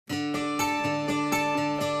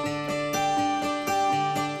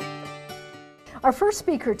Our first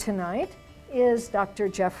speaker tonight is Dr.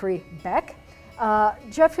 Jeffrey Beck.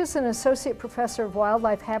 Jeff is an associate professor of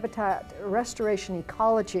wildlife habitat restoration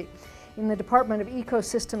ecology in the Department of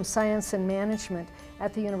Ecosystem Science and Management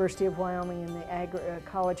at the University of Wyoming in the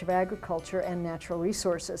College of Agriculture and Natural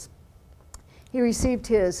Resources. He received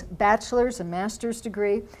his bachelor's and master's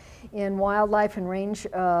degree in wildlife and range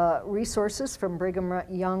resources from Brigham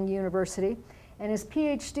Young University and his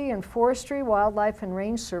PhD in forestry, wildlife, and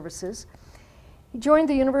range services. He joined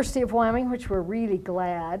the University of Wyoming, which we're really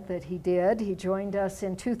glad that he did. He joined us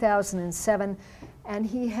in 2007, and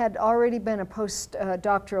he had already been a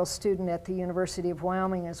postdoctoral student at the University of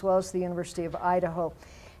Wyoming as well as the University of Idaho.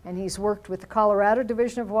 And he's worked with the Colorado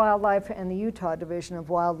Division of Wildlife and the Utah Division of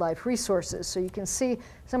Wildlife Resources. So you can see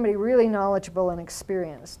somebody really knowledgeable and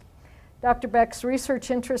experienced. Dr. Beck's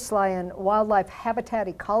research interests lie in wildlife habitat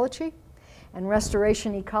ecology and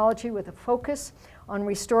restoration ecology with a focus on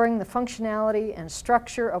restoring the functionality and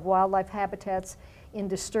structure of wildlife habitats in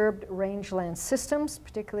disturbed rangeland systems,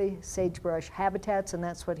 particularly sagebrush habitats, and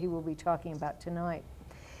that's what he will be talking about tonight.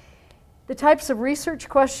 The types of research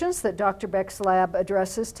questions that Dr. Beck's lab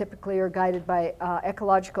addresses typically are guided by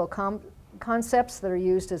ecological concepts that are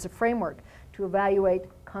used as a framework to evaluate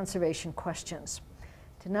conservation questions.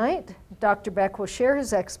 Tonight, Dr. Beck will share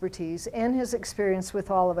his expertise and his experience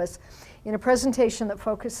with all of us in a presentation that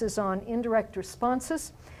focuses on indirect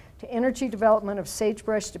responses to energy development of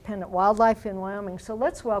sagebrush-dependent wildlife in Wyoming. So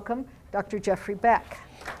let's welcome Dr. Jeffrey Beck.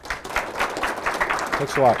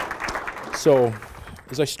 Thanks a lot. So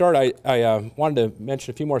as I start, I wanted to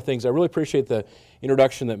mention a few more things. I really appreciate the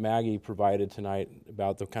introduction that Maggie provided tonight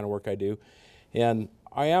about the kind of work I do. And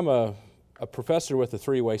I am a professor with a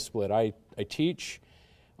three-way split. I teach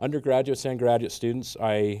undergraduates and graduate students.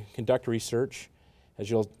 I conduct research, as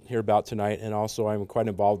you'll hear about tonight, and also I'm quite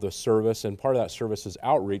involved with service, and part of that service is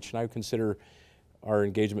outreach, and I would consider our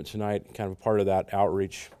engagement tonight kind of a part of that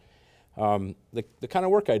outreach. The kind of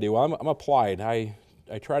work I do, well, I'm applied. I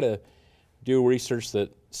try to do research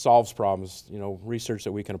that solves problems, you know, research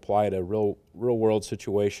that we can apply to real world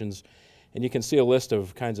situations, and you can see a list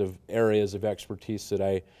of kinds of areas of expertise that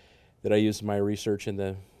I use in my research, and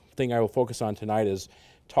the thing I will focus on tonight is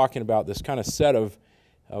talking about this kind of set of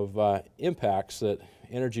impacts that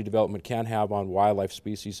energy development can have on wildlife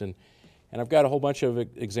species, and I've got a whole bunch of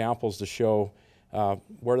examples to show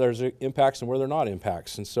where there's impacts and where there are not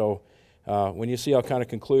impacts. And so when you see, I'll kind of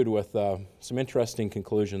conclude with some interesting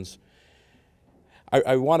conclusions.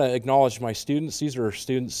 I want to acknowledge my students. These are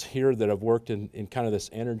students here that have worked in kind of this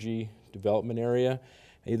energy development area,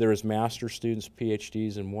 either as master students,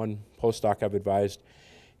 PhDs, and one postdoc I've advised.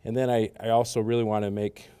 And then I also really want to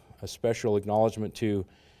make a special acknowledgement to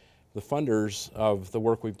the funders of the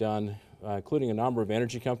work we've done, including a number of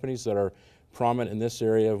energy companies that are prominent in this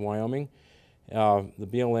area of Wyoming, the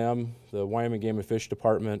BLM, the Wyoming Game and Fish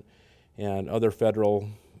Department, and other federal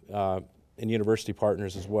and university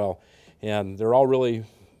partners as well. And they're all really,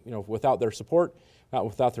 you know, without their support,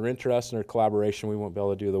 without their interest and their collaboration, we won't be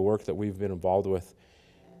able to do the work that we've been involved with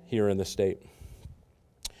here in the state.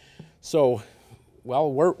 So,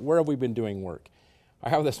 well, where have we been doing work? I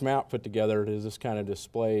have this map put together to just kind of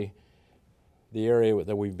display the area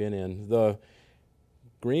that we've been in. The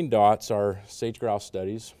green dots are sage-grouse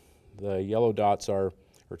studies. The yellow dots are,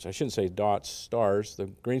 or I shouldn't say dots, stars. The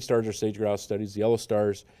green stars are sage-grouse studies. The yellow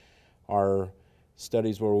stars are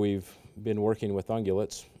studies where we've been working with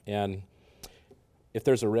ungulates. And if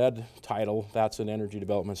there's a red title, that's an energy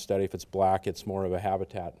development study. If it's black, it's more of a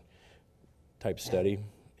habitat type study.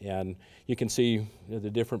 And you can see the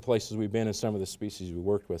different places we've been and some of the species we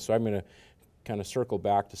worked with. So I'm going to kind of circle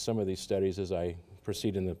back to some of these studies as I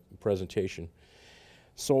proceed in the presentation.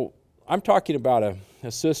 So I'm talking about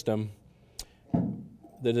a system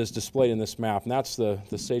that is displayed in this map, and that's the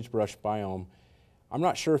sagebrush biome. I'm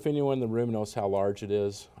not sure if anyone in the room knows how large it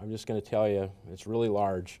is. I'm just going to tell you it's really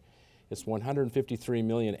large. It's 153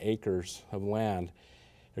 million acres of land.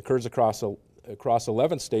 It occurs across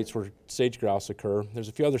 11 states where sage-grouse occur. There's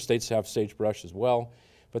a few other states that have sagebrush as well,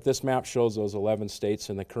 but this map shows those 11 states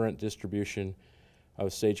and the current distribution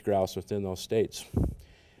of sage-grouse within those states.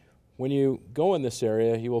 When you go in this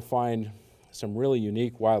area, you will find some really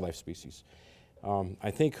unique wildlife species.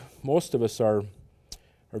 I think most of us are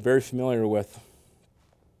very familiar with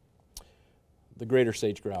the greater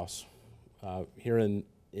sage-grouse. Here in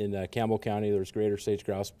Campbell County, there's greater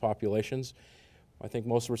sage-grouse populations. I think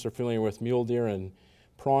most of us are familiar with mule deer and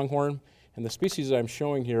pronghorn, and the species I'm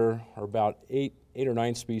showing here are about eight or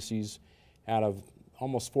nine species out of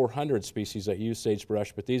almost 400 species that use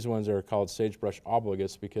sagebrush, but these ones are called sagebrush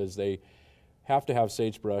obligates because they have to have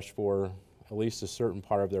sagebrush for at least a certain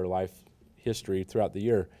part of their life history throughout the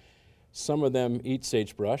year. Some of them eat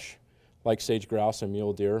sagebrush, like sage-grouse and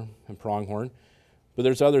mule deer and pronghorn, but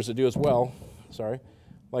there's others that do as well,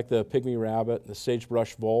 like the pygmy rabbit, the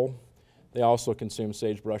sagebrush vole. They also consume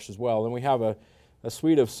sagebrush as well. And we have a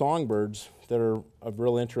suite of songbirds that are of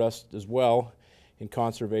real interest as well in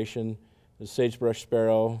conservation. The sagebrush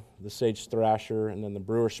sparrow, the sage thrasher, and then the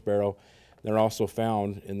brewer sparrow. They're also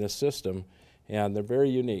found in this system, and they're very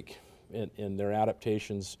unique in their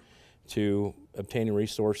adaptations to obtaining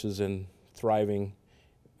resources and thriving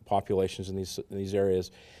populations in these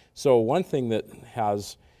areas. So one thing that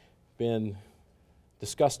has been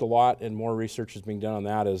discussed a lot and more research is being done on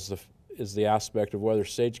that is the aspect of whether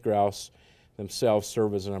sage-grouse themselves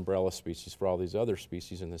serve as an umbrella species for all these other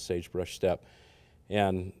species in the sagebrush steppe.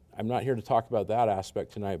 And I'm not here to talk about that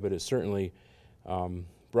aspect tonight, but it's certainly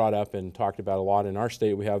brought up and talked about a lot in our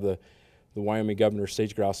state. We have the Wyoming Governor's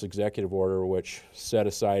Sage-Grouse Executive Order, which set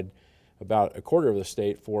aside about a quarter of the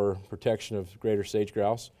state for protection of greater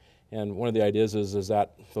sage-grouse. And one of the ideas is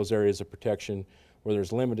that those areas of protection where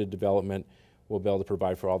there's limited development will be able to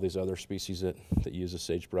provide for all these other species that use the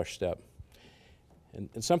sagebrush steppe.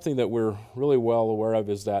 And something that we're really well aware of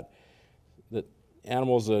is that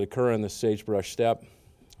animals that occur in the sagebrush steppe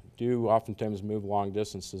do oftentimes move long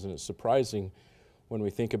distances, and it's surprising when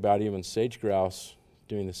we think about even sage-grouse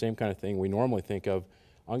doing the same kind of thing we normally think of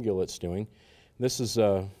ungulates doing. This is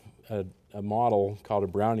a model called a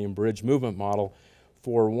Brownian bridge movement model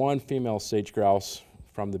for one female sage-grouse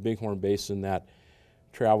from the Bighorn Basin that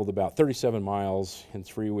traveled about 37 miles in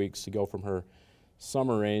 3 weeks to go from her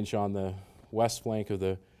summer range on the west flank of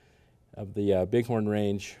the Bighorn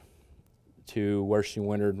Range to where she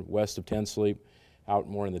wintered west of Ten Sleep, out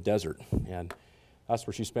more in the desert. And that's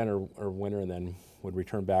where she spent her winter, and then would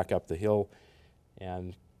return back up the hill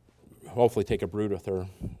and hopefully take a brood with her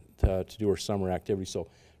to do her summer activity. So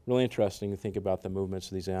really interesting to think about the movements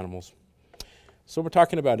of these animals. So we're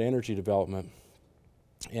talking about energy development,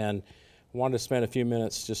 and I wanted to spend a few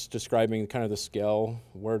minutes just describing kind of the scale,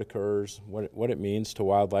 where it occurs, what it means to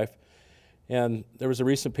wildlife. And there was a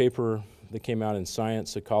recent paper that came out in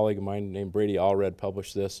Science. A colleague of mine named Brady Allred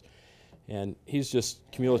published this, and he's just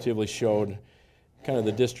cumulatively showed kind of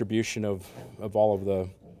the distribution of all of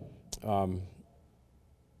the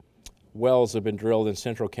wells that have been drilled in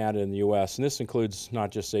central Canada and the U.S., and this includes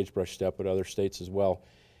not just sagebrush steppe, but other states as well.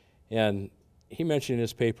 And he mentioned in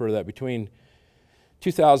his paper that between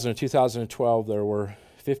 2000 and 2012, there were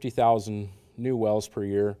 50,000 new wells per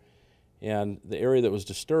year, and the area that was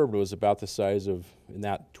disturbed was about the size of, in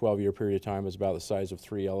that 12-year period of time, was about the size of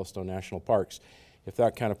 3 Yellowstone National Parks. If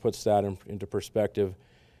that kind of puts that into perspective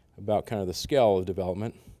about kind of the scale of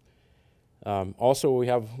development. Also, we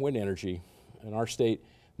have wind energy. In our state,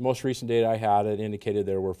 the most recent data I had, it indicated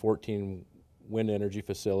there were 14 wind energy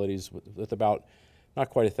facilities with about not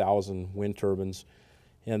quite 1,000 wind turbines.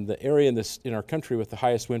 And the area in our country with the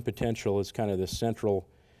highest wind potential is kind of the central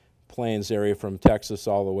plains area from Texas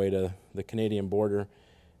all the way to the Canadian border.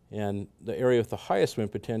 And the area with the highest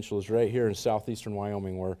wind potential is right here in southeastern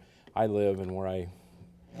Wyoming, where I live and where I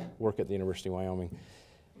work at the University of Wyoming.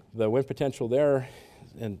 The wind potential there,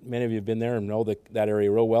 and many of you have been there and know that area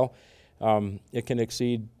real well, it can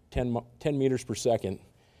exceed 10 meters per second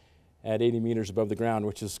at 80 meters above the ground,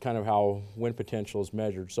 which is kind of how wind potential is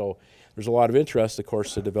measured. So there's a lot of interest, of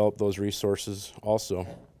course, to develop those resources also.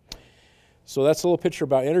 So that's a little picture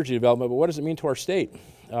about energy development, but what does it mean to our state?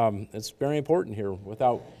 It's very important here.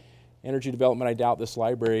 Without energy development, I doubt this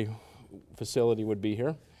library facility would be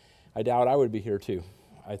here. I doubt I would be here too.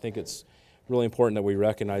 I think it's really important that we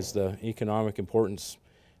recognize the economic importance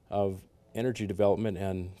of energy development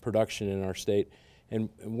and production in our state. And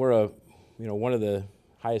we're one of the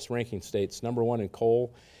highest ranking states, #1 in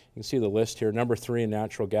coal. You can see the list here, #3 in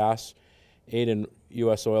natural gas, 8 in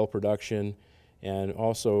U.S. oil production, and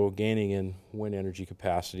also gaining in wind energy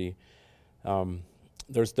capacity.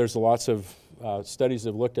 There's lots of studies that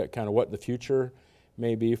have looked at kind of what the future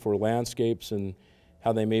may be for landscapes and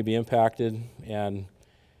how they may be impacted, and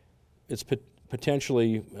it's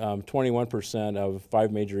potentially 21% of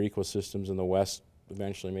 5 major ecosystems in the West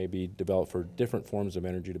eventually may be developed for different forms of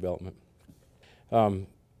energy development.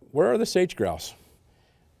 Where are the sage-grouse?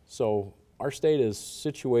 So our state is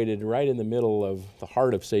situated right in the middle of the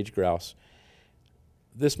heart of sage-grouse.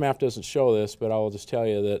 This map doesn't show this, but I will just tell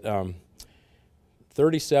you that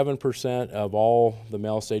 37% of all the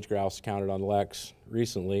male sage-grouse counted on Lex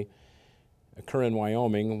recently occur in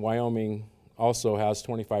Wyoming. Wyoming also has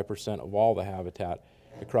 25% of all the habitat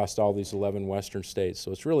across all these 11 western states,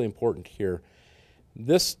 so it's really important here.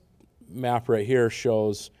 This map right here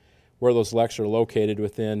shows where those leks are located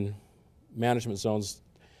within management zones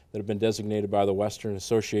that have been designated by the Western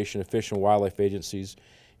Association of Fish and Wildlife Agencies.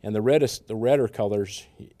 And the redder colors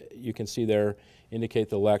you can see there indicate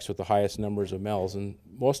the leks with the highest numbers of males. And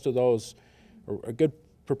most of those, or a good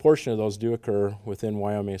proportion of those, do occur within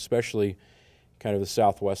Wyoming, especially kind of the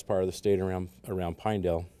southwest part of the state around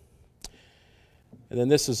Pinedale. And then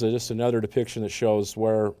this is just another depiction that shows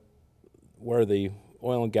where the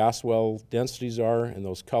oil and gas well densities are in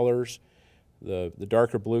those colors. The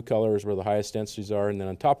darker blue color is where the highest densities are, and then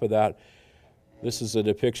on top of that, this is a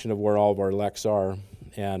depiction of where all of our leks are.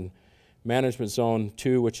 And Management Zone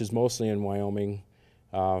 2, which is mostly in Wyoming,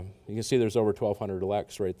 you can see there's over 1,200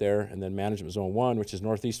 leks right there, and then Management Zone 1, which is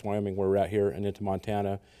northeast Wyoming, where we're at here, and into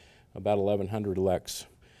Montana, about 1,100 leks.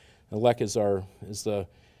 The lek is the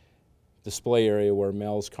display area where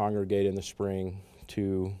males congregate in the spring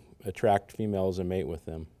to attract females and mate with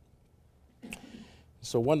them.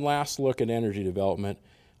 So one last look at energy development.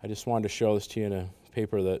 I just wanted to show this to you in a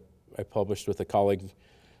paper that I published with a colleague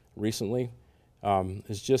recently.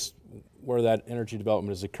 Is just where that energy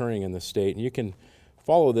development is occurring in the state. And you can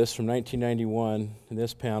follow this from 1991 in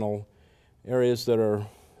this panel, areas that are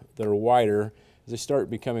wider. As they start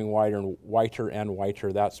becoming whiter and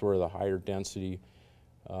whiter, that's where the higher density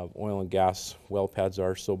oil and gas well pads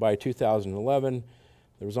are. So by 2011,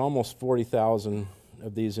 there was almost 40,000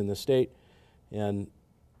 of these in the state. And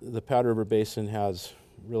the Powder River Basin has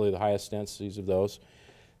really the highest densities of those.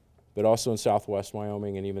 But also in southwest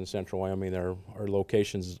Wyoming and even central Wyoming, there are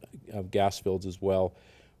locations of gas fields as well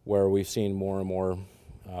where we've seen more and more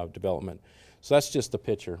development. So that's just the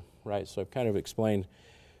picture, right? So I've kind of explained,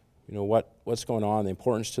 what's going on, the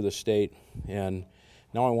importance to the state, and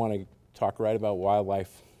now I want to talk right about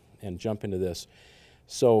wildlife and jump into this.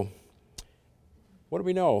 So what do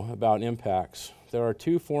we know about impacts? There are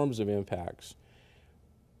two forms of impacts.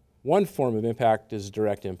 One form of impact is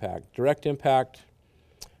direct impact. Direct impact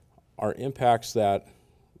are impacts that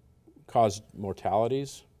cause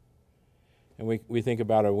mortalities. And we think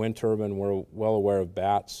about a wind turbine, we're well aware of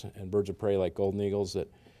bats and birds of prey like golden eagles that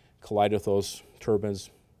collide with those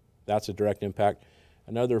turbines. That's a direct impact.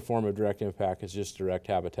 Another form of direct impact is just direct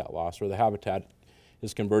habitat loss, where the habitat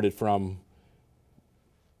is converted from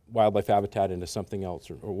wildlife habitat into something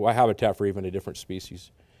else, or habitat for even a different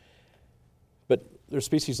species. But there's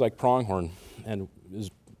species like pronghorn, and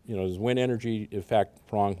does wind energy affect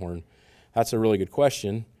pronghorn? That's a really good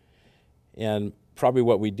question. And probably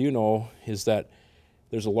what we do know is that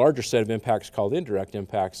there's a larger set of impacts called indirect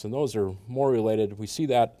impacts, and those are more related. We see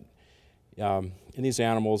that in these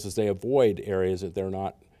animals as they avoid areas that they're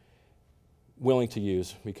not willing to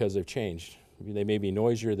use because they've changed. They may be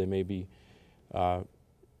noisier, they may be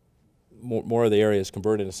more of the area is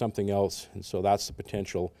converted into something else, and so that's the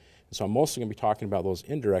potential. And so I'm mostly going to be talking about those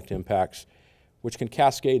indirect impacts, which can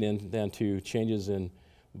cascade in then to changes in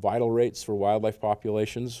vital rates for wildlife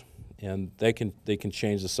populations, and they can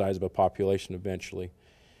change the size of a population eventually.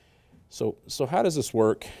 So how does this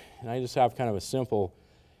work? And I just have kind of a simple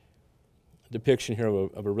depiction here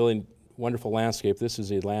of a really wonderful landscape. This is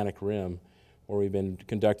the Atlantic Rim, where we've been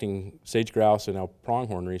conducting sage-grouse and now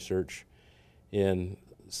pronghorn research in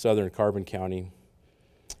southern Carbon County.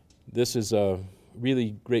 This is a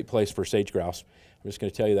really great place for sage-grouse. I'm just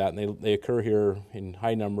going to tell you that. And they occur here in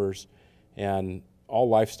high numbers, and all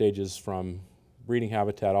life stages from breeding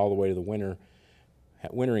habitat all the way to the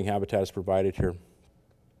wintering habitat is provided here.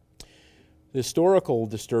 The historical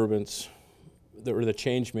disturbance, or the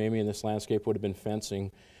change maybe in this landscape, would have been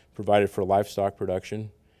fencing provided for livestock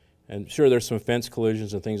production. And sure, there's some fence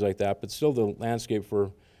collisions and things like that, but still the landscape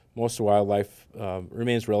for most of wildlife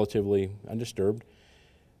remains relatively undisturbed.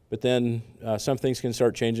 But then some things can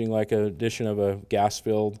start changing, like an addition of a gas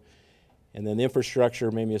field, and then the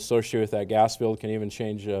infrastructure maybe associated with that gas field can even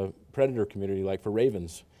change a predator community, like for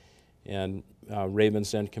ravens. And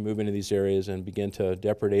ravens then can move into these areas and begin to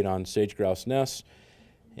depredate on sage-grouse nests.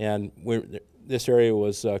 And this area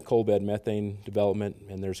was coal bed methane development,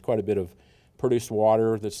 and there's quite a bit of produced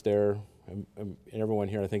water that's there. And everyone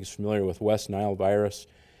here, I think, is familiar with West Nile virus,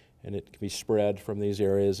 and it can be spread from these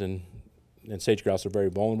areas, and sage-grouse are very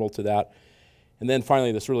vulnerable to that. And then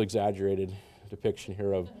finally, this really exaggerated depiction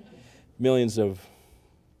here of millions of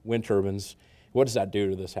wind turbines. What does that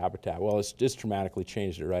do to this habitat? Well, it's just dramatically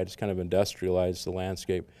changed it, right? It's kind of industrialized the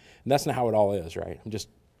landscape. And that's not how it all is, right? I'm just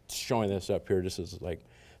showing this up here just as like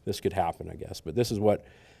this could happen, I guess. But this is what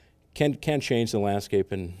can change the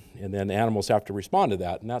landscape, and then animals have to respond to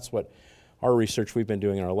that. And that's what our research we've been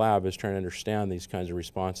doing in our lab is trying to understand these kinds of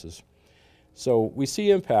responses. So we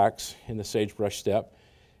see impacts in the sagebrush steppe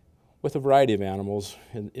with a variety of animals.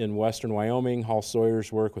 In western Wyoming, Hall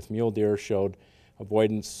Sawyer's work with mule deer showed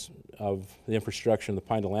avoidance of the infrastructure in the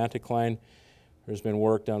Pine Atlantic line. There's been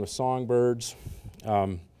work done with songbirds,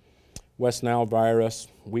 West Nile virus,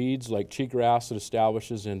 weeds like cheatgrass that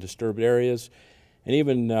establishes in disturbed areas, and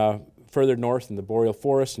even further north in the boreal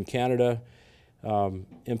forest in Canada,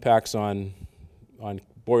 impacts on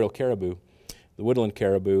boreal caribou, the woodland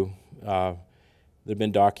caribou that have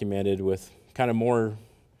been documented with kind of more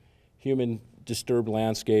human disturbed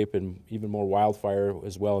landscape and even more wildfire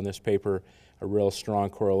as well in this paper, a real strong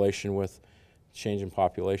correlation with change in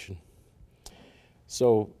population.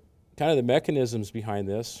 So kind of the mechanisms behind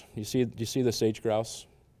this, you see the sage-grouse,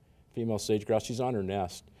 female sage-grouse, she's on her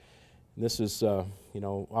nest. And this is, you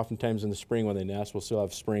know, oftentimes in the spring when they nest, we'll still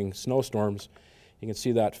have spring snowstorms. You can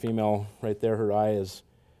see that female right there, her eye is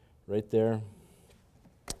right there.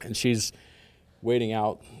 And she's waiting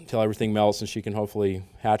out until everything melts and she can hopefully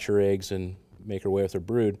hatch her eggs and make her way with her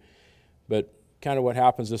brood. But kind of what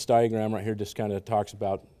happens, this diagram right here just kind of talks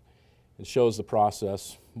about and shows the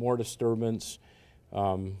process. More disturbance,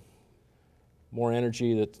 more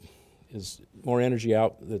energy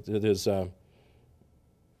out that is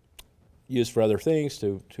used for other things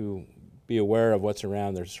to be aware of what's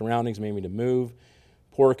around their surroundings, maybe to move,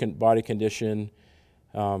 poor body condition,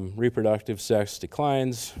 reproductive sex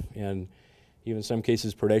declines, and even in some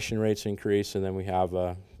cases predation rates increase, and then we have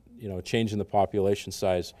you know, change in the population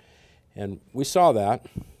size. And we saw that.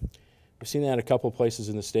 We've seen that a couple places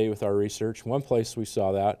in the state with our research. One place we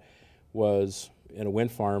saw that was in a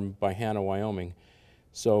wind farm by Hannah, Wyoming.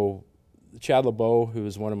 So Chad LeBeau, who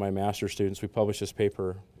is one of my master's students, we published this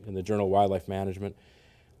paper in the Journal of Wildlife Management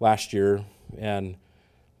last year. And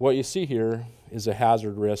what you see here is a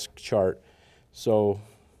hazard risk chart. So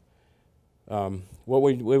what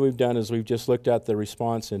we've done is we've just looked at the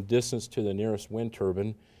response in distance to the nearest wind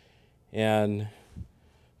turbine, and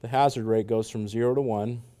the hazard rate goes from 0 to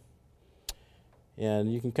 1.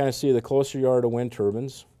 And you can kind of see the closer you are to wind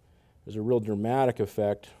turbines, there's a real dramatic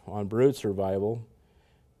effect on brood survival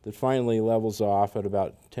that finally levels off at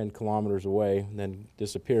about 10 kilometers away and then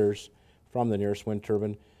disappears from the nearest wind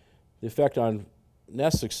turbine. The effect on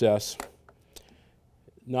nest success,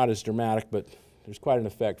 not as dramatic, but there's quite an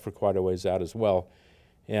effect for quite a ways out as well.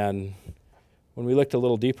 And when we looked a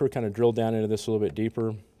little deeper, kind of drilled down into this a little bit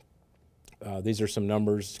deeper, these are some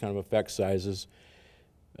numbers, kind of effect sizes.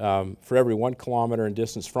 For every 1 kilometer in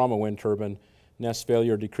distance from a wind turbine, nest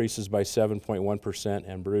failure decreases by 7.1%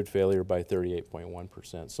 and brood failure by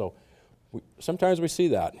 38.1%. So sometimes we see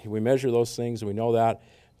that. We measure those things and we know that.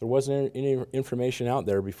 There wasn't any information out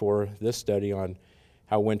there before this study on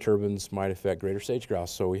how wind turbines might affect greater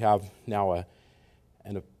sage-grouse. So we have now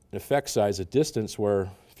an effect size, a distance where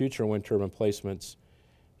future wind turbine placements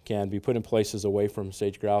can be put in places away from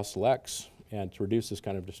sage-grouse leks and to reduce this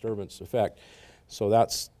kind of disturbance effect. So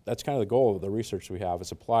that's kind of the goal of the research we have.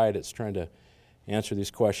 It's applied, it's trying to answer these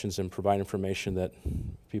questions and provide information that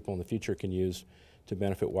people in the future can use to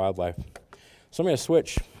benefit wildlife. So I'm going to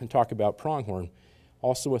switch and talk about pronghorn,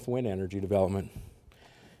 also with wind energy development.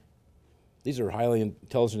 These are highly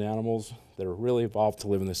intelligent animals that are really evolved to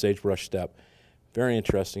live in the sagebrush steppe. Very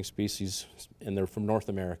interesting species, and they're from North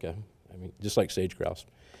America. I mean, just like sage-grouse.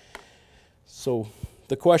 So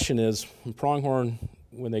the question is, pronghorn,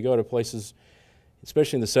 when they go to places,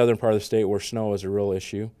 especially in the southern part of the state where snow is a real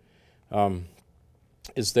issue, do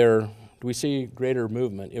we see greater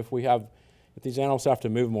movement? If these animals have to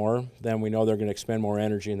move more, then we know they're going to expend more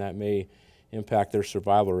energy, and that may impact their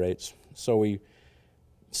survival rates. So we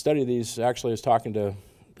studied these. Actually, I was talking to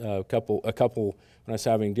a couple when I was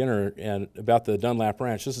having dinner and about the Dunlap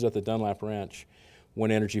Ranch. This is at the Dunlap Ranch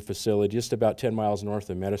Wind Energy Facility, just about 10 miles north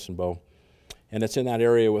of Medicine Bow. And it's in that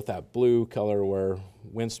area with that blue color where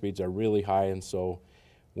wind speeds are really high, and so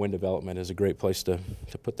wind development is a great place to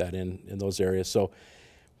put that in those areas. So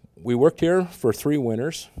we worked here for 3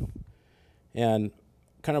 winters, and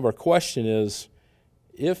kind of our question is,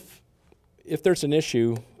 if there's an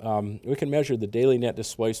issue, we can measure the daily net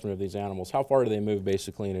displacement of these animals. How far do they move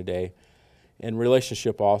basically in a day? In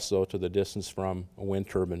relationship also to the distance from a wind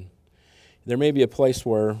turbine. There may be a place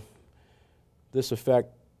where this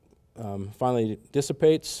effect finally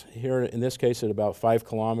dissipates, here in this case at about 5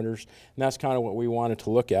 kilometers, and that's kind of what we wanted to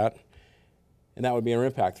look at, and that would be our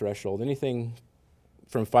impact threshold. Anything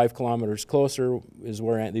from 5 kilometers closer is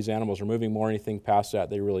where these animals are moving more. Anything past that,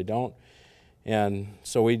 they really don't. And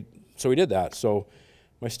so we did that. So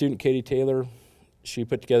my student Katie Taylor, she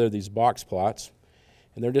put together these box plots,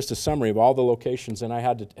 and they're just a summary of all the locations. And I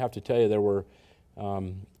have to tell you, there were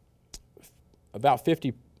about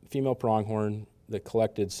 50 female pronghorn that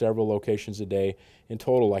collected several locations a day. In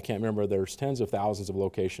total, I can't remember, there's tens of thousands of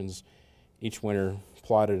locations each winter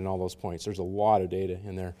plotted in all those points. There's a lot of data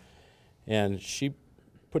in there. And she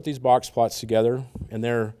put these box plots together, and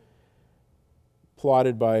they're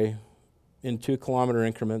plotted in 2 kilometer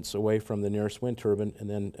increments away from the nearest wind turbine, and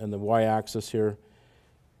then on the y-axis here,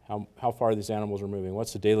 how far these animals are moving.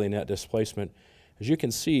 What's the daily net displacement? As you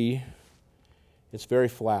can see, it's very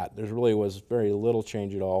flat. There really was very little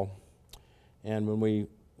change at all. And when we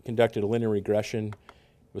conducted a linear regression,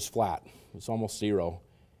 it was flat. It was almost 0.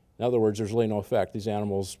 In other words, there's really no effect. These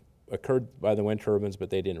animals occurred by the wind turbines, but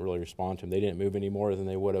they didn't really respond to them. They didn't move any more than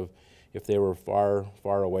they would have if they were far,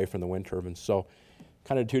 far away from the wind turbines. So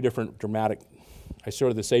kind of 2 different dramatic. I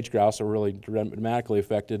showed the sage-grouse are really dramatically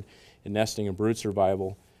affected in nesting and brood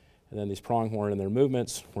survival. And then these pronghorn and their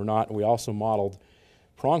movements were not. We also modeled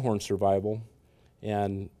pronghorn survival,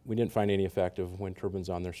 and we didn't find any effect of wind turbines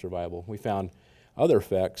on their survival. We found other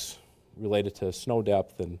effects related to snow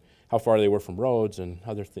depth and how far they were from roads and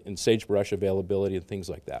and sagebrush availability and things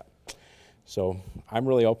like that. So I'm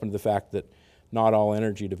really open to the fact that not all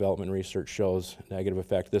energy development research shows negative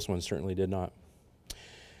effect. This one certainly did not.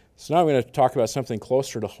 So now I'm going to talk about something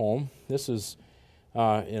closer to home. This is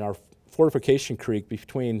in our fortification creek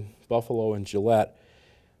between Buffalo and Gillette.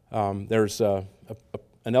 There's an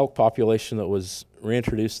elk population that was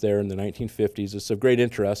reintroduced there in the 1950s. It's of great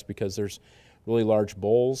interest because there's really large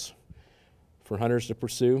bowls for hunters to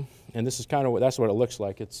pursue, and this is that's what it looks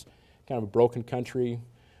like. It's kind of a broken country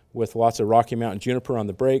with lots of Rocky Mountain juniper on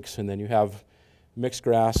the breaks, and then you have mixed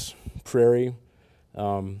grass prairie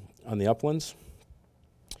on the uplands.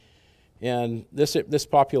 And this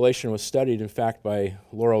population was studied, in fact, by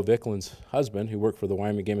Laurel Vickland's husband, who worked for the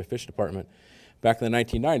Wyoming Game and Fish Department back in the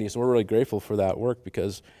 1990s. And we're really grateful for that work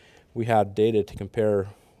because we had data to compare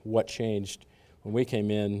what changed when we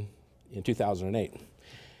came in 2008.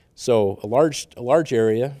 So a large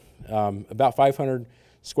area, about 500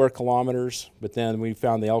 square kilometers, but then we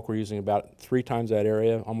found the elk were using about 3 times that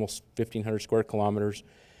area, almost 1,500 square kilometers.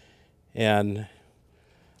 And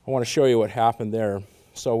I want to show you what happened there.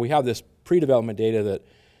 So we have this pre-development data that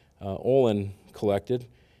Olin collected,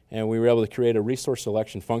 and we were able to create a resource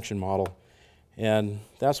selection function model. And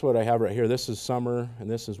that's what I have right here. This is summer and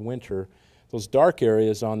this is winter. Those dark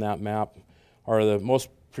areas on that map are the most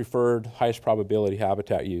preferred, highest probability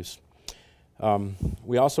habitat use.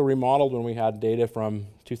 We also remodeled when we had data from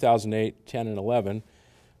 2008, 10, and 11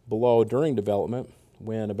 below during development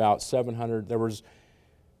when there was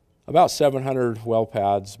about 700 well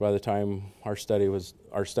pads by the time our study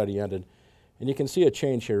ended. And you can see a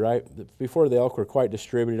change here, right? Before, the elk were quite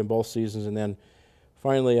distributed in both seasons, and then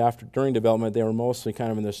finally during development they were mostly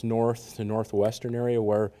kind of in this north to northwestern area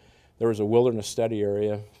where there was a wilderness study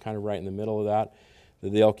area kind of right in the middle of that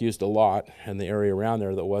the elk used a lot, and the area around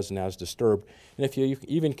there that wasn't as disturbed. And if you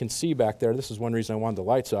even can see back there, this is one reason I wanted the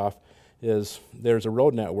lights off, is there's a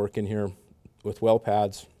road network in here with well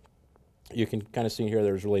pads. You can kind of see here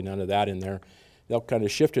there's really none of that in there. The elk kind of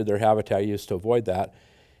shifted their habitat use to avoid that.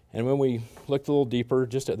 And when we looked a little deeper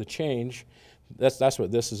just at the change, that's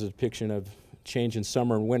what this is, a depiction of change in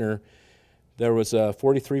summer and winter. There was a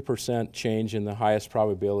 43% change in the highest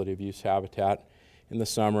probability of use habitat in the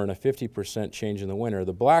summer and a 50% change in the winter.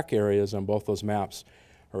 The black areas on both those maps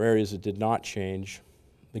are areas that did not change.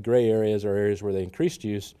 The gray areas are areas where they increased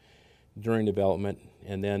use during development.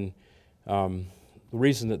 And then the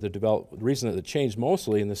reason that the change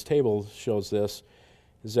mostly in this table shows this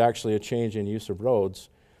is actually a change in use of roads,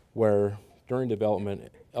 where during development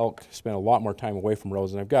elk spent a lot more time away from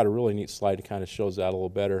roads. And I've got a really neat slide that kind of shows that a little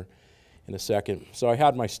better in a second. So I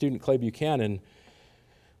had my student Clay Buchanan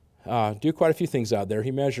do quite a few things out there.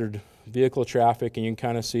 He measured vehicle traffic, and you can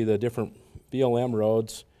kind of see the different BLM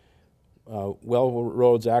roads, well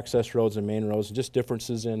roads, access roads, and main roads, and just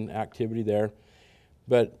differences in activity there.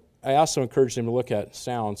 But I also encouraged him to look at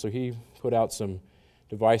sound, so he put out some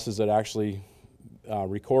devices that actually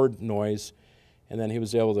record noise, and then he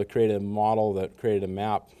was able to create a model that created a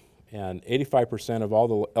map, and 85% of all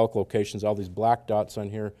the elk locations, all these black dots on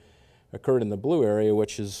here, occurred in the blue area,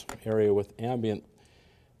 which is area with ambient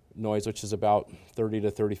noise, which is about 30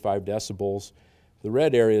 to 35 decibels. The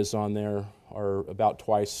red areas on there are about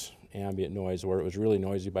twice ambient noise, where it was really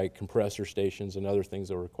noisy by compressor stations and other things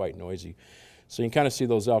that were quite noisy. So you can kind of see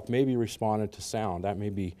those elk maybe responded to sound. That may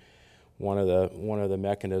be one of the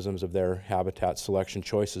mechanisms of their habitat selection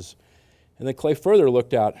choices. And then Clay further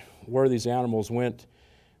looked at where these animals went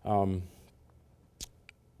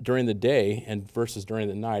during the day and versus during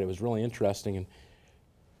the night. It was really interesting, and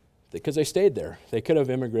because they stayed there. They could have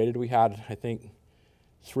immigrated. We had, I think,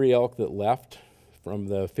 3 elk that left from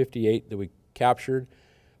the 58 that we captured,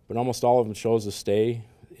 but almost all of them chose to stay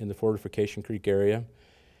in the Fortification Creek area.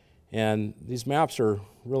 And these maps are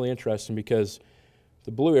really interesting because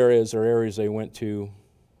the blue areas are areas they went to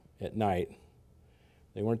at night.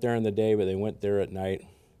 They weren't there in the day, but they went there at night.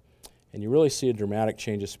 And you really see a dramatic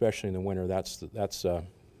change, especially in the winter. That's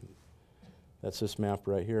this map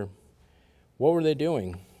right here. What were they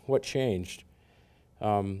doing? What changed?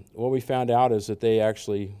 What we found out is that they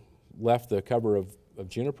actually left the cover of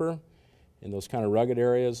juniper in those kind of rugged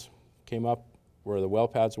areas, came up where the well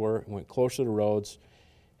pads were, and went closer to roads.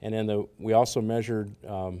 And then we also measured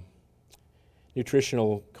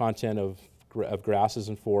nutritional content of grasses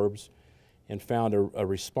and forbs and found a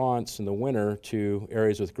response in the winter to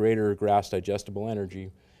areas with greater grass digestible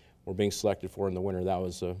energy were being selected for in the winter. That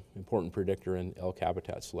was an important predictor in elk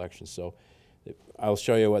habitat selection. So I'll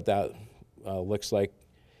show you what that looks like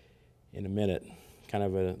in a minute, kind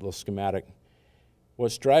of a little schematic.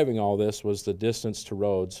 What's driving all this was the distance to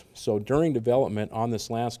roads. So during development on this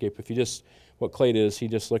landscape, what Clay did is he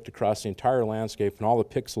just looked across the entire landscape and all the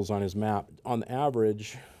pixels on his map. On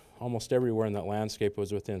average, almost everywhere in that landscape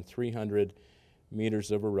was within 300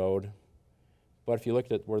 meters of a road. But if you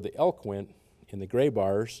looked at where the elk went in the gray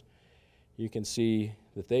bars, you can see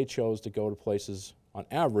that they chose to go to places on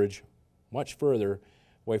average much further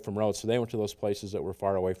away from roads. So they went to those places that were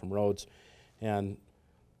far away from roads. And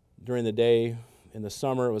during the day, in the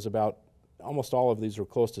summer, it was about, almost all of these were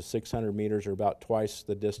close to 600 meters, or about twice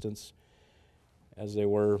the distance as they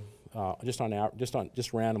were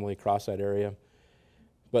just randomly across that area.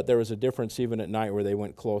 But there was a difference even at night where they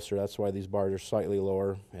went closer. That's why these bars are slightly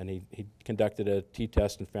lower. And he conducted a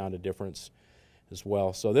t-test and found a difference as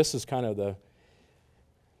well. So this is kind of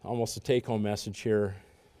almost the take-home message here.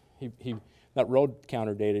 That road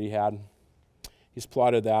counter data he had, he's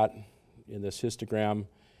plotted that in this histogram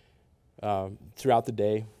throughout the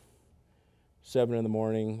day, 7 in the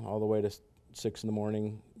morning all the way to 6 in the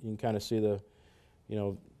morning. You can kind of see the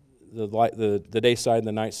day side and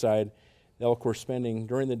the night side. The elk were spending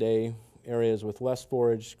during the day areas with less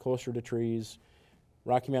forage, closer to trees.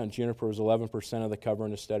 Rocky Mountain juniper was 11% of the cover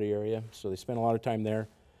in the study area, so they spent a lot of time there.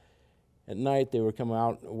 At night, they would come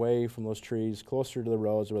out away from those trees, closer to the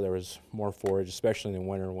roads where there was more forage, especially in the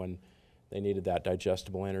winter when they needed that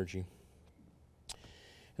digestible energy.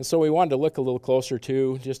 And so we wanted to look a little closer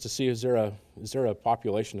too, just to see is there a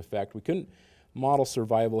population effect. We couldn't model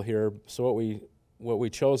survival here, so what we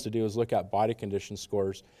chose to do is look at body condition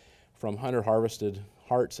scores from hunter-harvested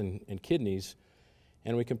hearts and kidneys,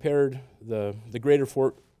 and we compared the greater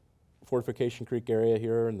Fortification Creek area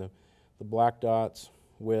here and the black dots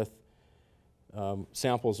with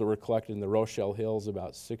samples that were collected in the Rochelle Hills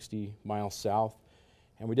about 60 miles south.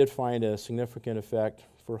 And we did find a significant effect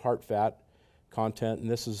for heart fat content, and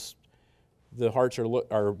the hearts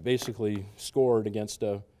are basically scored against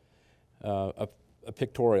a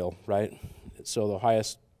pictorial, right? So the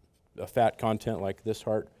highest fat content, like this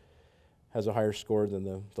heart, has a higher score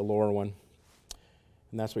than the lower one.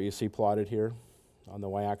 And that's what you see plotted here on the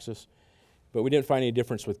y-axis. But we didn't find any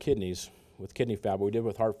difference with kidneys, with kidney fat, but we did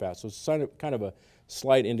with heart fat. So it's kind of a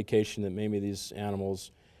slight indication that maybe these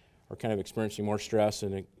animals are kind of experiencing more stress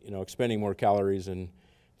and expending more calories and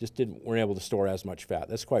just weren't able to store as much fat.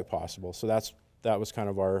 That's quite possible. So that was kind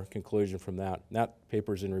of our conclusion from that. And that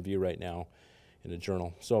paper's in review right now in a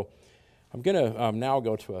journal. So I'm going to now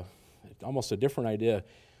go to almost a different idea.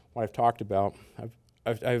 What I've talked about,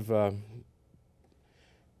 I've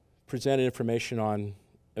presented information on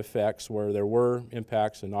effects where there were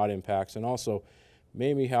impacts and not impacts, and also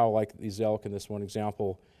maybe how, like these elk in this one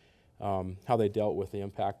example, how they dealt with the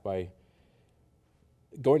impact by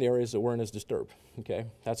going to areas that weren't as disturbed. Okay,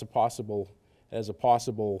 that's a possible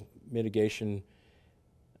mitigation,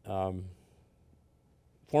 form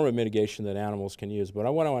of mitigation that animals can use.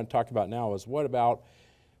 But what I want to talk about now is what about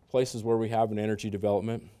places where we have an energy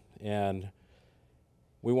development and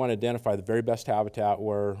we want to identify the very best habitat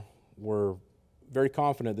where we're very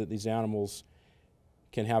confident that these animals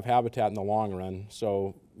can have habitat in the long run,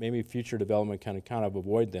 so maybe future development can kind of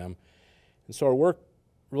avoid them. And so our work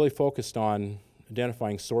really focused on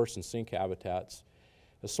identifying source and sink habitats.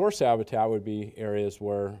 A source habitat would be areas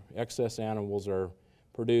where excess animals are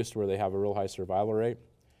produced where they have a real high survival rate.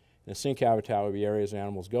 And a sink habitat would be areas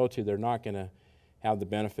animals go to, they're not going to have the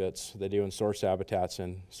benefits they do in source habitats,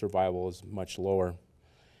 and survival is much lower.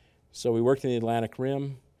 So we worked in the Atlantic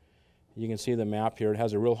Rim. You can see the map here. It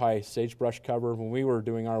has a real high sagebrush cover. When we were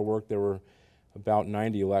doing our work, there were about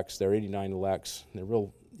 90 leks there, 89 leks. They're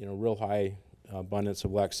real high abundance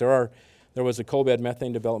of leks. There was a coal bed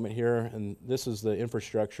methane development here, and this is the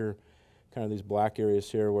infrastructure, kind of these black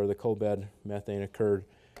areas here where the coal bed methane occurred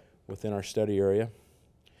within our study area.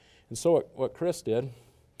 And so what Chris did,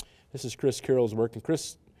 this is Chris Carroll's work, and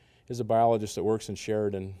Chris is a biologist that works in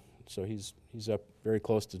Sheridan, so he's up very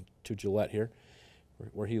close to Gillette here,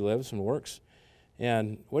 where he lives and works.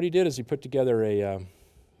 And what he did is he put together a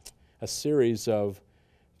series of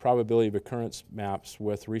probability of occurrence maps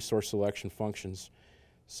with resource selection functions.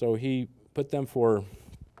 So he put them for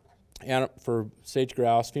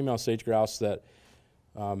sage-grouse, female sage-grouse that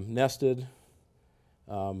nested,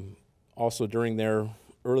 also during their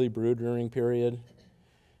early brood rearing period.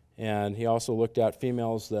 And he also looked at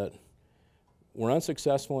females that were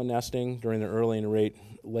unsuccessful in nesting during their early and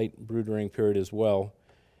late brood rearing period as well.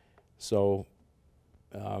 So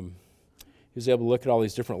he was able to look at all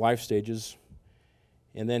these different life stages.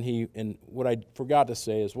 And then and what I forgot to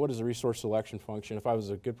say is, what is a resource selection function? If I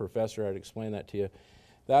was a good professor, I'd explain that to you.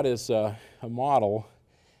 That is a model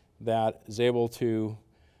that is able to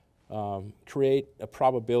create a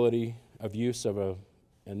probability of use of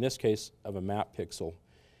in this case, of a map pixel.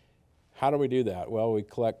 How do we do that? Well, we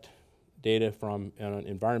collect data from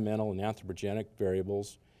environmental and anthropogenic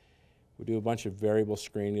variables. We do a bunch of variable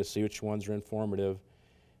screening to see which ones are informative.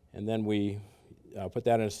 And then we put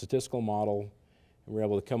that in a statistical model, and we're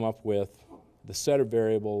able to come up with the set of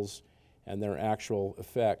variables and their actual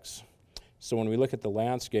effects. So when we look at the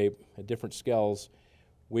landscape at different scales,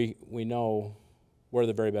 we know where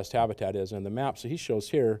the very best habitat is. And the maps that he shows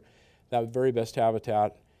here, that very best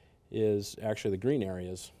habitat is actually the green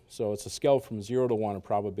areas. So it's a scale from 0 to 1 of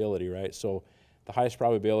probability, right? So the highest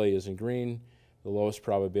probability is in green, the lowest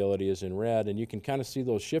probability is in red, and you can kind of see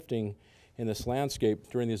those shifting in this landscape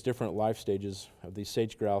during these different life stages of these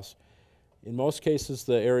sage-grouse. In most cases,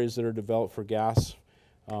 the areas that are developed for gas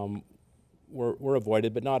were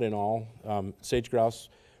avoided, but not in all. Sage-grouse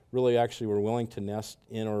really actually were willing to nest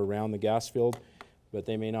in or around the gas field, but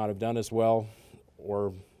they may not have done as well,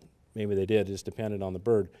 or maybe they did, it just depended on the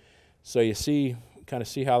bird. So you kind of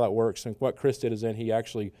see how that works. And what Chris did is then he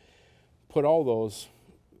actually put all those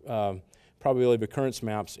probability of occurrence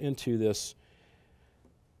maps into this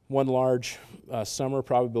one large summer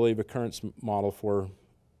probability of occurrence model for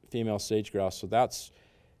female sage-grouse. So that's,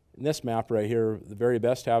 in this map right here, the very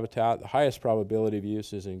best habitat, the highest probability of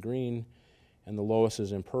use is in green, and the lowest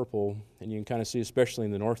is in purple. And you can kind of see, especially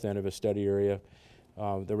in the north end of a study area,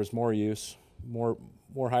 there was more use, more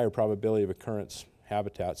higher probability of occurrence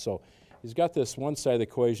habitat. So he's got this one side of the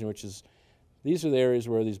equation, which is these are the areas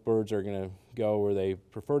where these birds are going to go, where they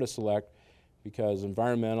prefer to select, because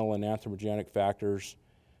environmental and anthropogenic factors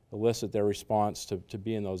elicit their response to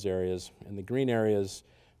be in those areas. And the green areas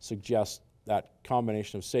suggest that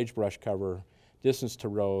combination of sagebrush cover, distance to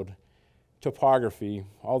road, topography,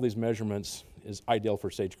 all these measurements is ideal for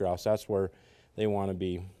sage-grouse. That's where they want to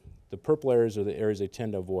be. The purple areas are the areas they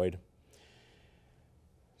tend to avoid.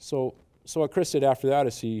 So what Chris did after that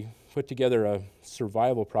is he put together a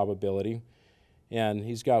survival probability, and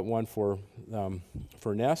he's got one for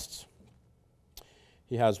nests.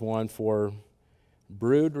 He has one for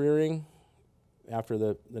brood rearing after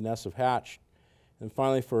the nests have hatched. And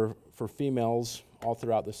finally, for females all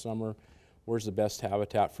throughout the summer, where's the best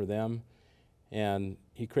habitat for them? And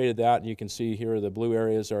he created that, and you can see here the blue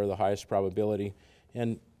areas are the highest probability.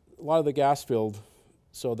 And a lot of the gas field,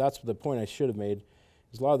 so that's the point I should have made,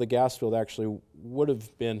 is a lot of the gas field actually would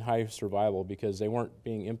have been high survival because they weren't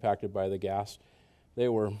being impacted by the gas. They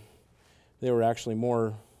were actually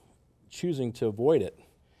more choosing to avoid it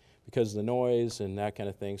because of the noise and that kind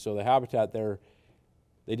of thing. So the habitat there,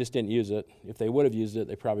 they just didn't use it. If they would have used it,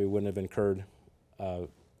 they probably wouldn't have incurred a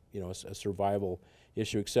survival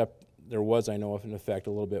issue, except there was, I know, an effect a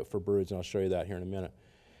little bit for birds, and I'll show you that here in a minute.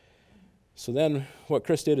 So then what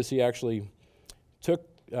Chris did is he actually took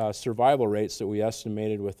survival rates that we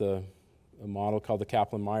estimated with a model called the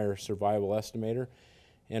Kaplan-Meier survival estimator,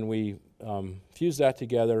 and we fused that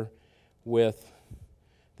together with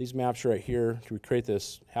these maps right here to create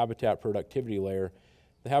this habitat productivity layer.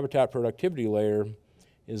 The habitat productivity layer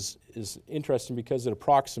is interesting because it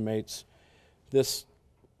approximates this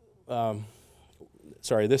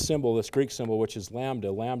this symbol, this Greek symbol, which is lambda.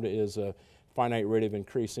 Lambda is a finite rate of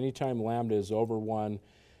increase. Anytime lambda is over 1,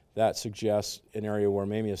 that suggests an area where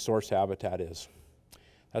maybe a source habitat is.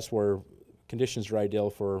 That's where conditions are ideal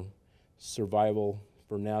for survival,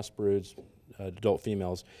 for nest broods, adult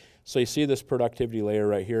females. So you see this productivity layer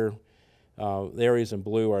right here. The areas in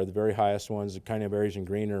blue are the very highest ones. The kind of areas in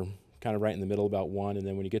green are kind of right in the middle, about 1. And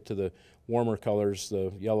then when you get to the warmer colors,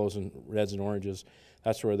 the yellows and reds and oranges,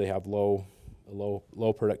 that's where they have low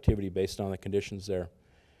productivity based on the conditions there.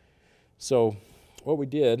 So what we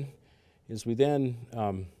did is we then,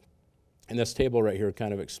 and this table right here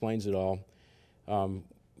kind of explains it all.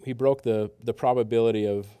 He broke the probability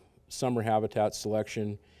of summer habitat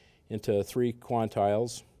selection into 3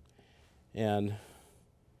 quantiles, and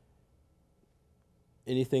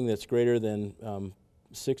anything that's greater than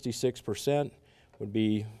 66% would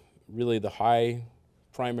be really the high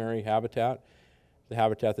primary habitat, the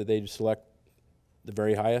habitat that they select the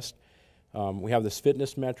very highest. We have this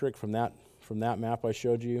fitness metric from that map I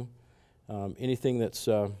showed you. Anything that's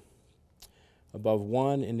above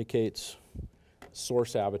 1 indicates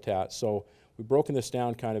source habitat. So we've broken this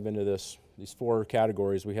down kind of into these 4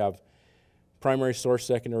 categories. We have primary source,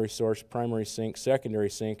 primary sink, secondary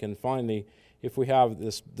sink, and finally, if we have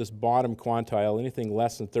this bottom quantile, anything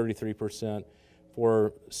less than 33%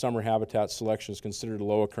 for summer habitat selection is considered a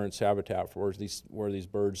low occurrence habitat for where these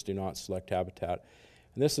birds do not select habitat.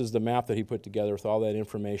 And this is the map that he put together with all that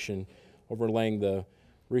information, overlaying the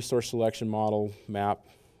resource selection model map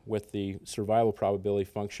with the survival probability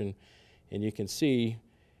function. And you can see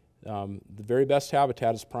the very best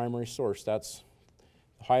habitat is primary source. That's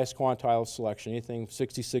the highest quantile selection, anything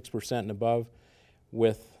 66% and above,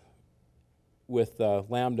 with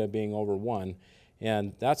lambda being over 1.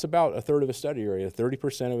 And that's about a third of a study area,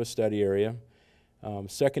 30% of a study area.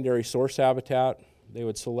 Secondary source habitat, they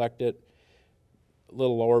would select it a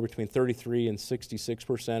little lower, between 33 and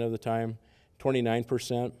 66% of the time,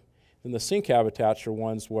 29%. Then the sink habitats are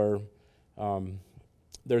ones where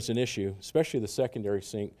there's an issue, especially the secondary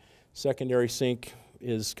sink. Secondary sink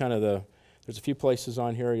is kind of there's a few places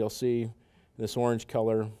on here you'll see this orange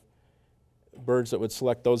color, birds that would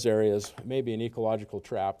select those areas. It may be an ecological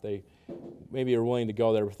trap. They maybe are willing to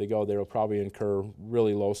go there, but if they go there, they'll probably incur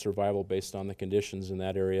really low survival based on the conditions in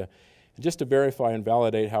that area. And just to verify and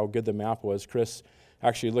validate how good the map was, Chris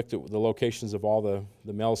actually looked at the locations of all the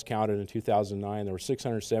males counted in 2009. There were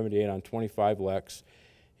 678 on 25 leks,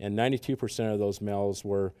 and 92% of those males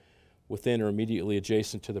were within or immediately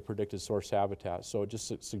adjacent to the predicted source habitat. So it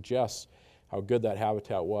just suggests how good that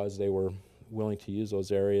habitat was. They were willing to use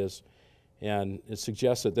those areas, and it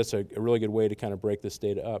suggests that that's a really good way to kind of break this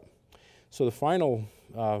data up. So the final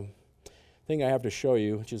thing I have to show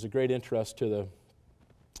you, which is a great interest to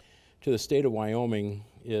the state of Wyoming,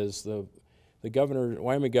 is the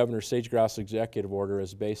Wyoming Governor's sage-grouse executive order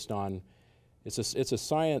is based on, it's a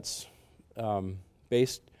science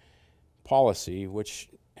based policy which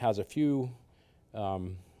has a few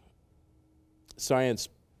science,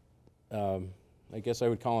 I guess I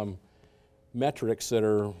would call them metrics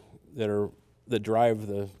that drive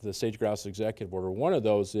the sage-grouse executive order. One of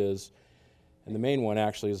those is, and the main one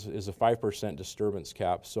actually is a 5% disturbance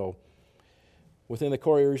cap. So within the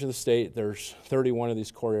core areas of the state, there's 31 of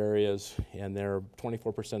these core areas, and they're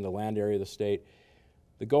 24% of the land area of the state.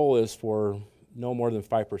 The goal is for no more than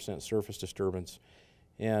 5% surface disturbance.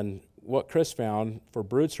 And what Chris found for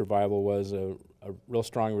brood survival was a real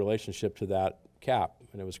strong relationship to that cap,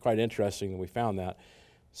 and it was quite interesting that we found that.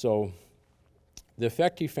 So the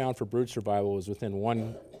effect he found for brood survival was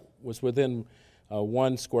within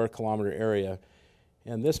 1 square kilometer area.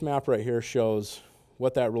 And this map right here shows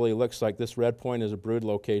what that really looks like. This red point is a brood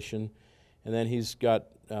location, and then he's got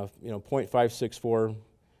 0.564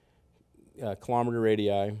 kilometer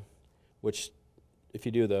radii, which if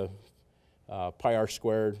you do the pi r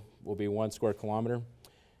squared will be 1 square kilometer.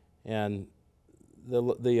 And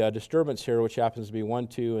the disturbance here, which happens to be 1,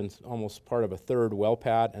 2, and almost part of a third well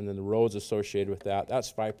pad, and then the roads associated with that,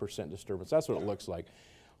 that's 5% disturbance. That's what it looks like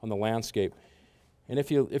on the landscape. And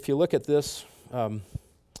if you look at this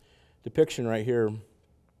depiction right here,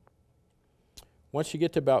 once you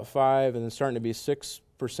get to about 5 and then starting to be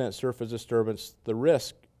 6% surface disturbance, the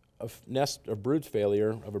risk of brood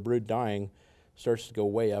failure, of a brood dying, starts to go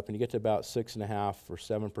way up, and you get to about 6.5 or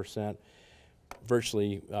 7%,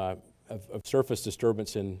 virtually of surface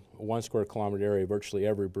disturbance in a 1 square kilometer area. Virtually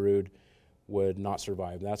every brood would not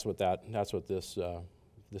survive. That's what this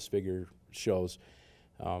figure shows.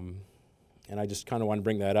 And I just kind of want to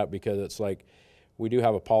bring that up because it's like we do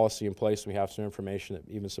have a policy in place. We have some information that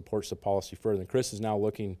even supports the policy further. And Chris is now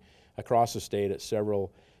looking across the state at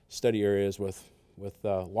several study areas with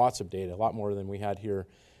lots of data, a lot more than we had here,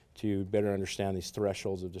 to better understand these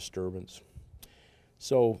thresholds of disturbance.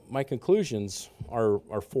 So my conclusions are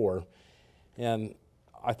 4. And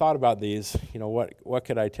I thought about these, what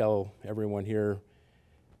could I tell everyone here?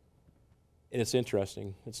 And it's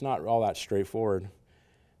interesting. It's not all that straightforward.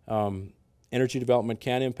 Energy development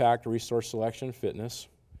can impact resource selection and fitness,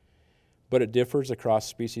 but it differs across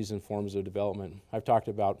species and forms of development. I've talked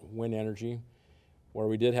about wind energy, where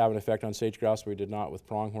we did have an effect on sage-grouse, but we did not with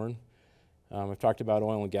pronghorn. I've talked about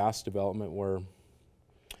oil and gas development, where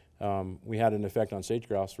we had an effect on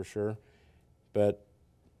sage-grouse for sure, but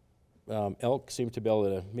elk seem to be able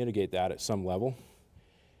to mitigate that at some level,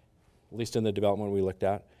 at least in the development we looked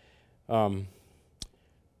at.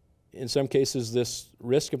 in some cases, this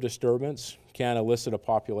risk of disturbance can elicit a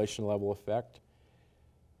population level effect.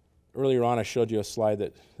 Earlier on, I showed you a slide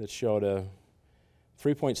that showed a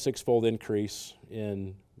 3.6-fold increase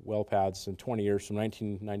in well pads in 20 years from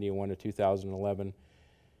 1991 to 2011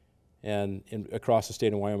 and across the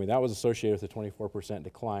state of Wyoming. That was associated with a 24%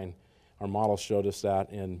 decline. Our model showed us that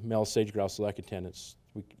in male sage-grouse select attendants.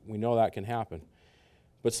 We know that can happen.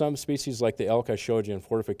 But some species like the elk I showed you in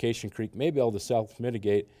Fortification Creek may be able to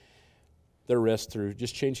self-mitigate their risk through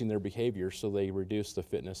just changing their behavior, so they reduce the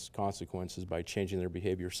fitness consequences by changing their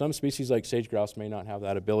behavior. Some species like sage-grouse may not have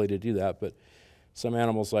that ability to do that, but some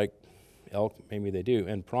animals like elk, maybe they do,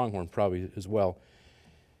 and pronghorn probably as well.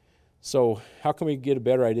 So how can we get a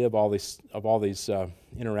better idea of all these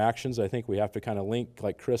interactions? I think we have to kind of link,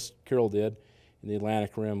 like Chris Carroll did in the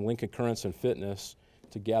Atlantic Rim, link occurrence and fitness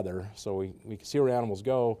together, so we can see where animals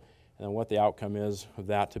go and then what the outcome is of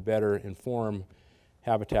that to better inform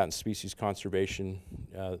habitat and species conservation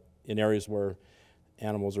in areas where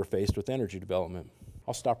animals are faced with energy development.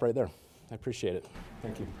 I'll stop right there. I appreciate it.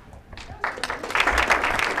 Thank you.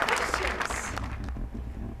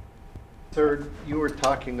 Sir, you were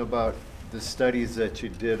talking about the studies that you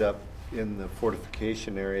did up in the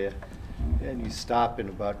fortification area, and you stopped in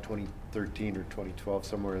about 2013 or 2012,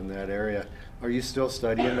 somewhere in that area. Are you still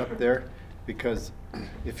studying up there? Because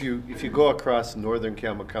if you go across northern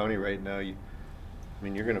Campbell County right now,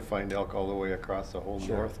 you're going to find elk all the way across the whole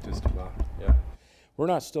north, just about. Yeah, we're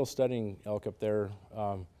not still studying elk up there.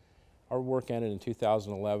 Our work ended in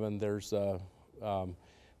 2011. There's the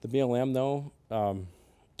BLM though.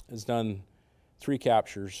 Has done 3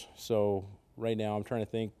 captures. So right now I'm trying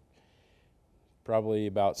to think, probably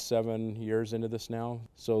about 7 years into this now.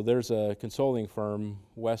 So there's a consulting firm,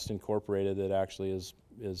 West Incorporated, that actually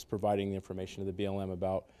is providing the information to the BLM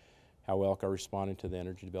about how elk are responding to the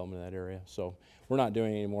energy development in that area. So we're not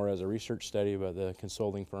doing it anymore as a research study, but the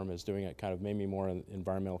consulting firm is doing it kind of maybe more in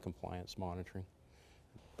environmental compliance monitoring.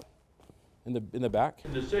 In the back?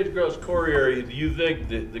 In the sage-grouse core area, do you think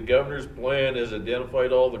that the governor's plan has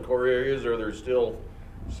identified all the core areas, or are there still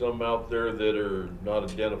some out there that are not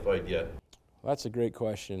identified yet? Well, that's a great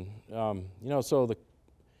question. So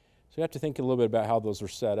you have to think a little bit about how those are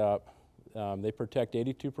set up. They protect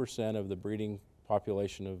 82% of the breeding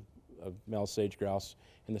population of male sage-grouse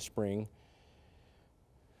in the spring.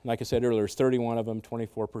 Like I said earlier, there's 31 of them,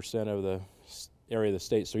 24% of the area of the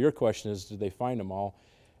state. So your question is, did they find them all?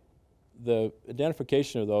 The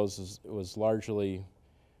identification of those was largely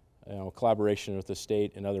collaboration with the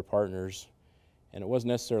state and other partners, and it wasn't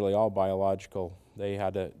necessarily all biological.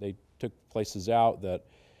 They took places out that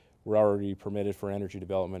were already permitted for energy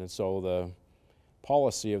development, and so the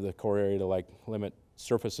policy of the core area to limit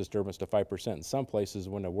surface disturbance to 5% in some places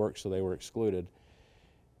wouldn't have worked, so they were excluded.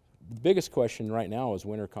 The biggest question right now is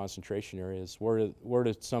winter concentration areas. Where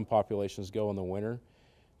do some populations go in the winter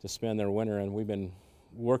to spend their winter? And we've been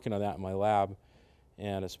working on that in my lab,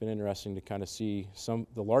 and it's been interesting to kind of see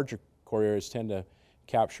the larger core areas tend to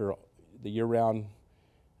capture the year-round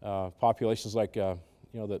populations, like the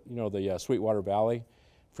Sweetwater Valley,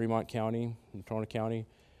 Fremont County, Natrona County.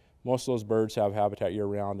 Most of those birds have habitat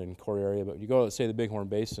year-round in core area, but you go to, say, the Bighorn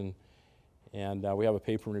Basin, and we have a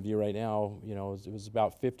paper in review right now. It was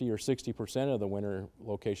about 50 or 60% of the winter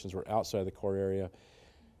locations were outside the core area.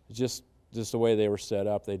 Just the way they were set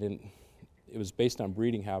up, it was based on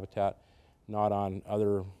breeding habitat, not on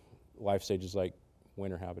other life stages like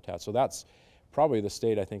winter habitat. So that's probably the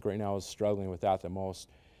state, I think, right now is struggling with that the most.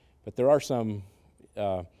 But there are some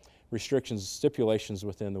restrictions, stipulations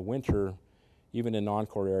within the winter, even in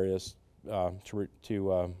non-core areas,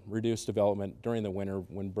 to reduce development during the winter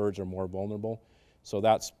when birds are more vulnerable. So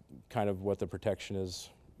that's kind of what the protection is,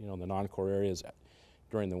 in the non-core areas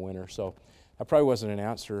during the winter. So that probably wasn't an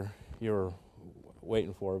answer you were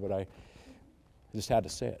waiting for, but I just had to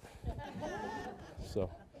say it. So,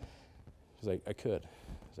 because I could,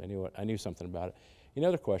 because I knew something about it. Any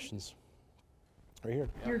other questions? Right here.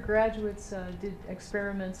 Your graduates did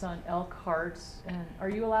experiments on elk hearts, and are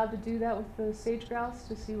you allowed to do that with the sage-grouse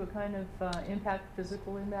to see what kind of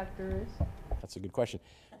physical impact there is? That's a good question.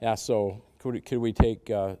 Yeah, so could we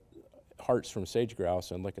take hearts from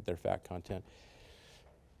sage-grouse and look at their fat content?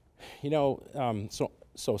 So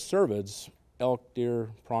cervids, elk, deer,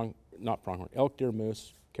 elk, deer,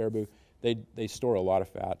 moose, caribou, they store a lot of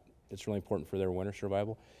fat. It's really important for their winter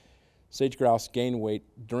survival. Sage-grouse gain weight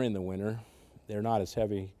during the winter. They're not as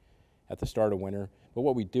heavy at the start of winter. But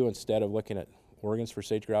what we do, instead of looking at organs for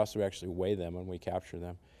sage-grouse, we actually weigh them when we capture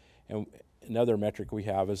them. And another metric we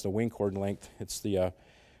have is the wing cord length. It's the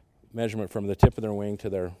measurement from the tip of their wing to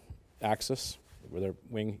their axis, where their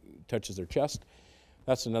wing touches their chest.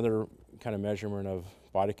 that's another kind of measurement of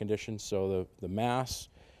body condition. So the mass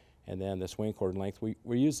and then this wing chord length,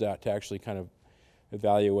 we use that to actually kind of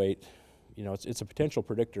evaluate, you know, it's a potential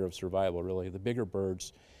predictor of survival, really. The bigger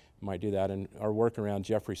birds might do that. And our work around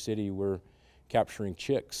Jeffrey City, we're capturing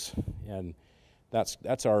chicks, and that's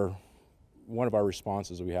one of our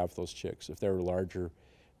responses we have with those chicks. If they're larger,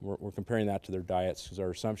 we're comparing that to their diets, because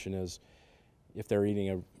our assumption is if they're eating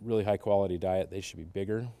a really high quality diet, they should be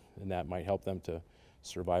bigger, and that might help them to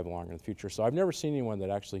survive longer in the future. So I've never seen anyone that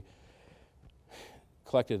actually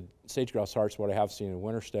collected sage-grouse hearts. What I have seen in a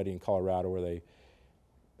winter study in Colorado, where they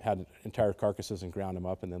had entire carcasses and ground them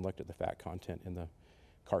up and then looked at the fat content in the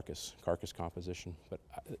carcass composition. But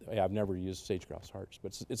I've never used sage-grouse hearts.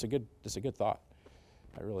 But it's a good thought.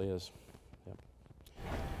 It really is. Yep.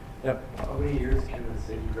 Yep. How many years can the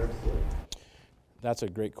sage-grouse live? That's a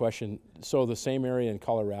great question. So the same area in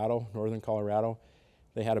Colorado, northern Colorado,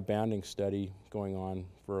 they had a banding study going on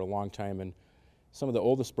for a long time, and some of the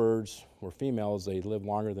oldest birds were females. They live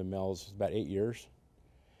longer than males, about 8 years.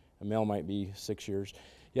 A male might be 6 years.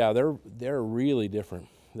 Yeah, they're really different.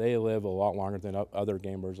 They live a lot longer than other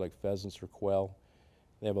game birds like pheasants or quail.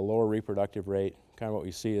 They have a lower reproductive rate. Kind of what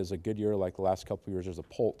we see is a good year, like the last couple of years, there's a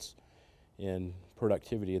pulse in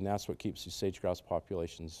productivity, and that's what keeps these sage-grouse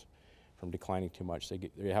populations from declining too much.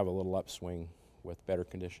 They have a little upswing with better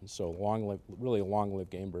conditions. So really a long-lived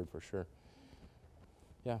game bird for sure.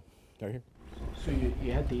 Yeah, right here. So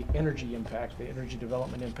you had the energy impact, the energy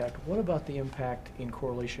development impact. What about the impact in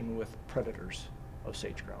correlation with predators of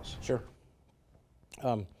sage-grouse? Sure.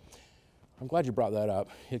 I'm glad you brought that up.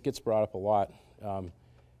 It gets brought up a lot.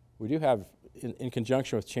 We do have, in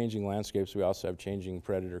conjunction with changing landscapes, we also have changing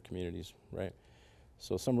predator communities, right?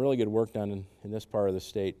 So some really good work done in this part of the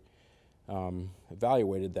state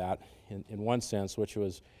evaluated that in one sense, which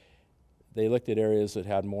was they looked at areas that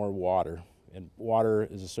had more water. And water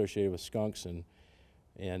is associated with skunks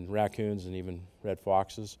and raccoons and even red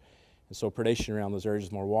foxes. And so predation around those areas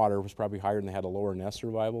with more water was probably higher, and they had a lower nest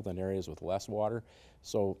survival than areas with less water.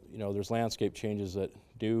 So, you know, there's landscape changes that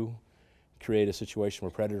do create a situation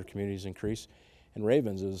where predator communities increase. And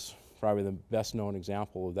ravens is probably the best known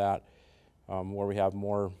example of that, where we have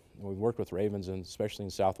more, we've worked with ravens, and especially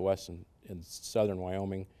in Southwest and in southern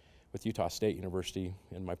Wyoming with Utah State University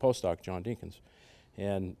and my postdoc, John Dinkins.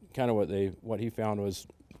 And kind of what he found was,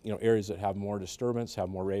 you know, areas that have more disturbance have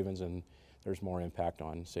more ravens, and there's more impact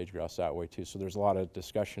on sage-grouse that way too. So there's a lot of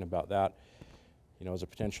discussion about that, you know, as a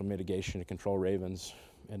potential mitigation to control ravens.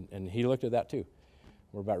 And he looked at that too.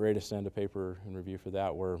 We're about ready to send a paper in review for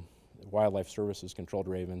that, where Wildlife Services controlled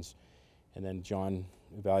ravens, and then John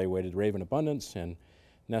evaluated raven abundance and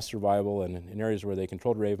nest survival, and in areas where they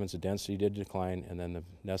controlled ravens, the density did decline, and then the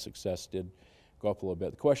nest success did go up a little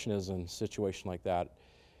bit. The question is, in a situation like that,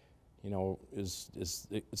 you know,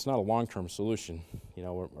 it's not a long-term solution. You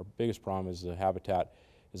know, our biggest problem is the habitat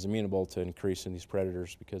is amenable to increase in these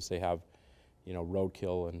predators because they have, you know,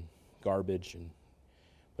 roadkill and garbage, and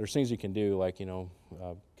there's things you can do, like, you know,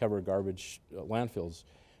 cover garbage landfills,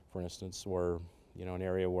 for instance, or, you know, an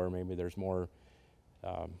area where maybe there's more,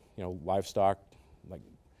 you know, livestock, like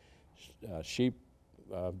sheep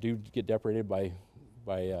do get depredated by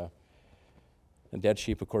and dead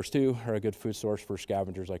sheep, of course, too, are a good food source for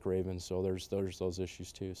scavengers like ravens. So there's those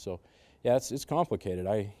issues too. So yeah, it's complicated.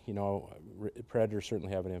 You know, predators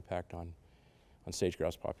certainly have an impact on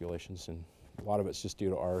sage-grouse populations, and a lot of it's just due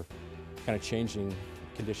to our kind of changing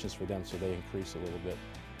conditions for them, so they increase a little bit.